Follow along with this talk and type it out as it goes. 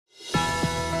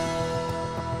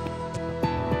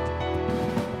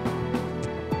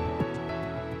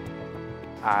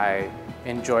I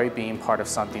enjoy being part of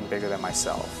something bigger than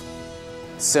myself.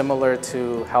 Similar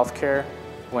to healthcare,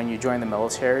 when you join the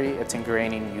military, it's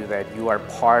ingrained in you that you are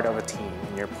part of a team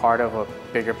and you're part of a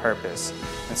bigger purpose.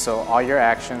 And so all your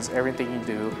actions, everything you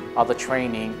do, all the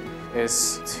training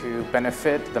is to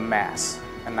benefit the mass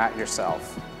and not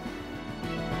yourself.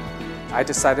 I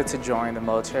decided to join the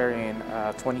military in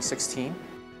 2016.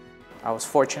 I was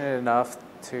fortunate enough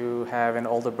to have an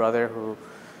older brother who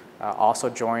also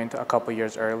joined a couple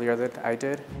years earlier than I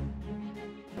did.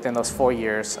 Within those 4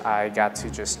 years, I got to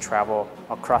just travel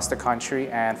across the country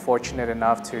and fortunate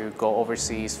enough to go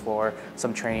overseas for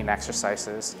some training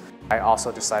exercises. I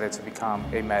also decided to become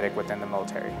a medic within the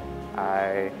military.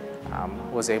 I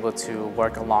was able to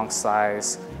work alongside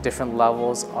different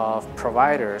levels of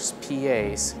providers,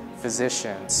 PAs,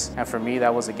 physicians, and for me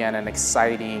that was again an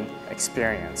exciting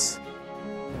experience.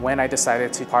 When I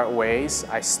decided to part ways,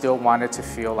 I still wanted to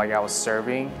feel like I was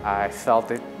serving. I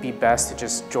felt it'd be best to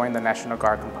just join the National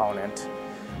Guard component.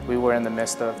 We were in the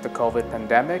midst of the COVID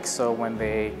pandemic, so when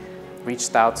they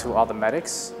reached out to all the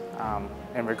medics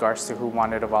in regards to who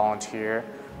wanted to volunteer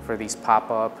for these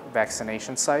pop-up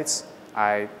vaccination sites,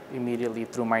 I immediately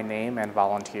threw my name and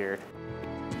volunteered.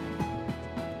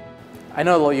 I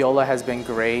know Loyola has been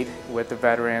great with the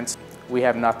veterans. We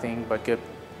have nothing but good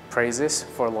praises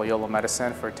for Loyola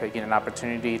Medicine for taking an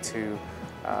opportunity to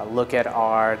look at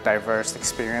our diverse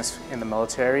experience in the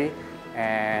military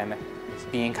and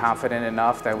being confident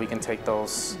enough that we can take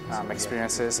those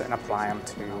experiences and apply them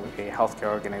to a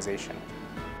healthcare organization.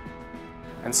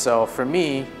 And so for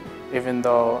me, even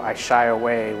though I shy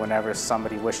away whenever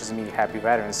somebody wishes me Happy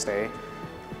Veterans Day,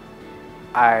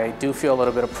 I do feel a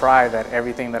little bit of pride that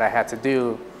everything that I had to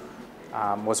do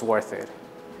was worth it.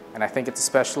 And I think it's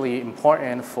especially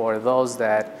important for those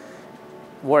that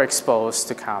were exposed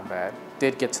to combat,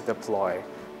 did get to deploy,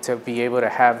 to be able to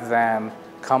have them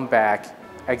come back,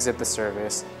 exit the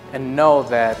service, and know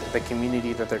that the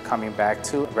community that they're coming back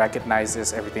to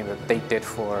recognizes everything that they did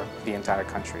for the entire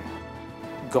country.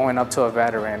 Going up to a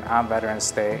veteran on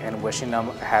Veterans Day and wishing them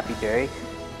a happy day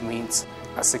means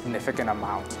a significant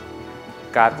amount.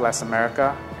 God bless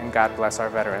America, and God bless our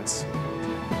veterans.